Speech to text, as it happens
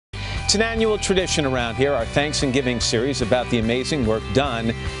It's an annual tradition around here, our Thanks and Giving series about the amazing work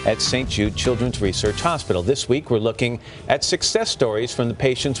done at St. Jude Children's Research Hospital. This week, we're looking at success stories from the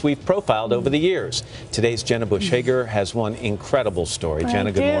patients we've profiled over the years. Today's Jenna Bush Hager has one incredible story.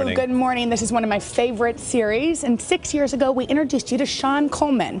 Jenna, good morning. Good morning. This is one of my favorite series. And 6 years ago, we introduced you to Shon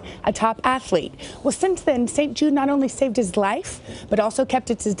Coleman, a top athlete. Well, since then, St. Jude not only saved his life, but also kept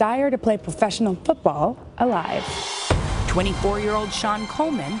its desire to play professional football alive. 24-year-old Shon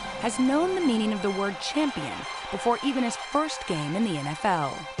Coleman has known the meaning of the word champion before even his first game in the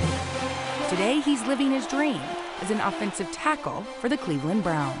NFL. Today, he's living his dream as an offensive tackle for the Cleveland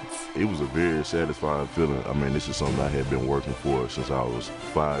Browns. It was a very satisfying feeling. I mean, this is something I had been working for since I was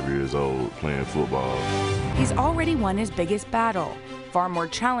 5 years old, playing football. He's already won his biggest battle, far more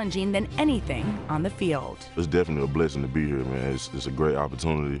challenging than anything on the field. It's definitely a blessing to be here, man. It's a great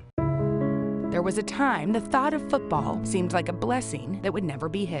opportunity. There was a time the thought of football seemed like a blessing that would never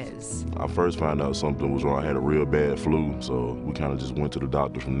be his. I first found out something was wrong. I had a real bad flu, so we kind of just went to the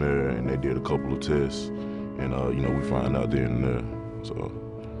doctor from there, and they did a couple of tests, and we found out then and there.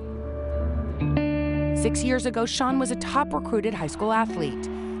 So. 6 years ago, Shon was a top recruited high school athlete.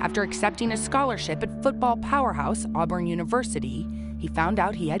 After accepting a scholarship at football powerhouse Auburn University, he found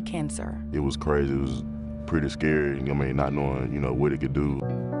out he had cancer. It was crazy. It was pretty scary. I mean, not knowing, what it could do.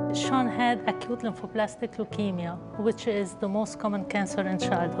 Shon had acute lymphoblastic leukemia, which is the most common cancer in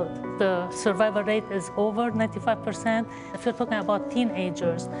childhood. The survival rate is over 95%. If you're talking about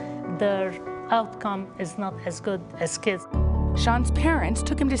teenagers, their outcome is not as good as kids. Shon's parents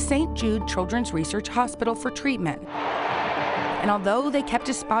took him to St. Jude Children's Research Hospital for treatment. And although they kept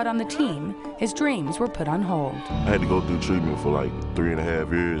his spot on the team, his dreams were put on hold. I had to go through treatment for like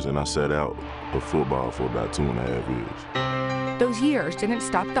 3.5 years, and I sat out of football for about 2.5 years. Those years didn't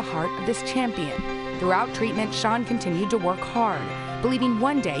stop the heart of this champion. Throughout treatment, Shon continued to work hard, believing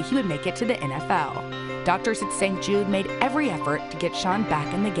one day he would make it to the NFL. Doctors at St. Jude made every effort to get Shon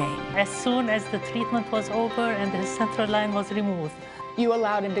back in the game. As soon as the treatment was over and his central line was removed, you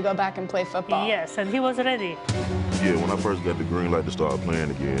allowed him to go back and play football? Yes, and he was ready. Yeah, when I first got the green light to start playing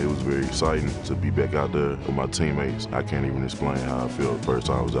again, it was very exciting to be back out there with my teammates. I can't even explain how I felt the first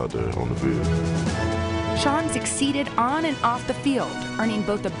time I was out there on the field. Shon succeeded on and off the field, earning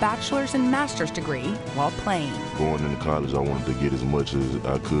both a bachelor's and master's degree while playing. Going into college, I wanted to get as much as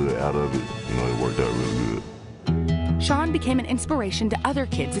I could out of it. It worked out really good. Shon became an inspiration to other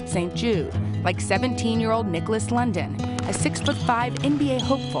kids at St. Jude, like 17-year-old Nicholas London, a 6'5" NBA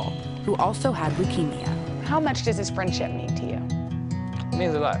hopeful who also had leukemia. How much does his friendship mean to you? It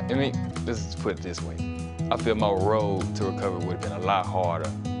means a lot. Let's put it this way. I feel my road to recovery would have been a lot harder.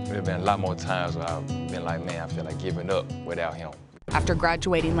 There have been a lot more times where I've been like, man, I feel like giving up without him. After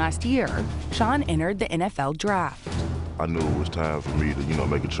graduating last year, Shon entered the NFL draft. I knew it was time for me to,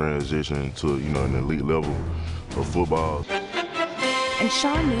 make a transition to, an elite level of football. And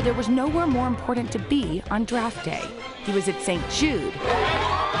Shon knew there was nowhere more important to be on draft day. He was at St. Jude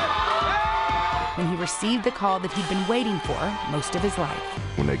when he received the call that he'd been waiting for most of his life.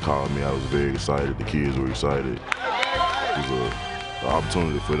 When they called me, I was very excited. The kids were excited. It was an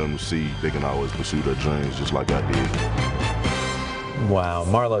opportunity for them to see they can always pursue their dreams just like I did. Wow.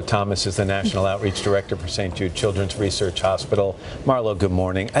 Marlo Thomas is the National Outreach Director for St. Jude Children's Research Hospital. Marlo, good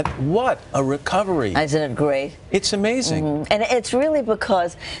morning. And what a recovery. Isn't it great? It's amazing. And it's really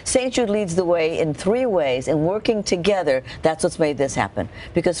because St. Jude leads the way in 3 ways, and working together, that's what's made this happen.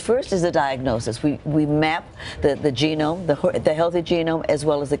 Because first is the diagnosis. We map the genome, the healthy genome, as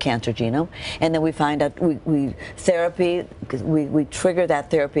well as the cancer genome. And then we find out, we trigger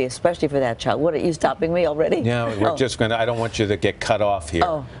that therapy, especially for that child. What, are you stopping me already? Yeah, we're just going to, I don't want you to get cut off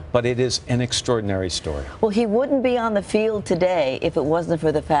here. But it is an extraordinary story. Well, he wouldn't be on the field today if it wasn't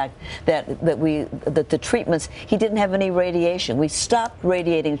for the fact that the treatments, he didn't have any radiation. We stopped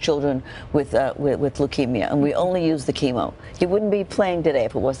radiating children with leukemia, and we only use the chemo. He wouldn't be playing today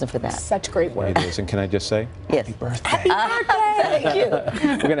if it wasn't for that. Such great work. It is, and can I just say? Yes. Happy birthday. Happy birthday. Thank you.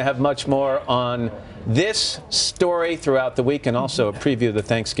 We're going to have much more on this story throughout the week, and also a preview of the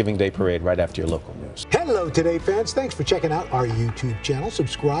Thanksgiving Day Parade right after your local news. Hello, Today fans. Thanks for checking out our YouTube channel.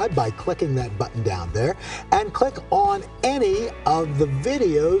 Subscribe by clicking that button down there, and click on any of the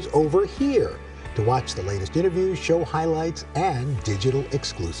videos over here to watch the latest interviews, show highlights, and digital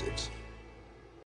exclusives.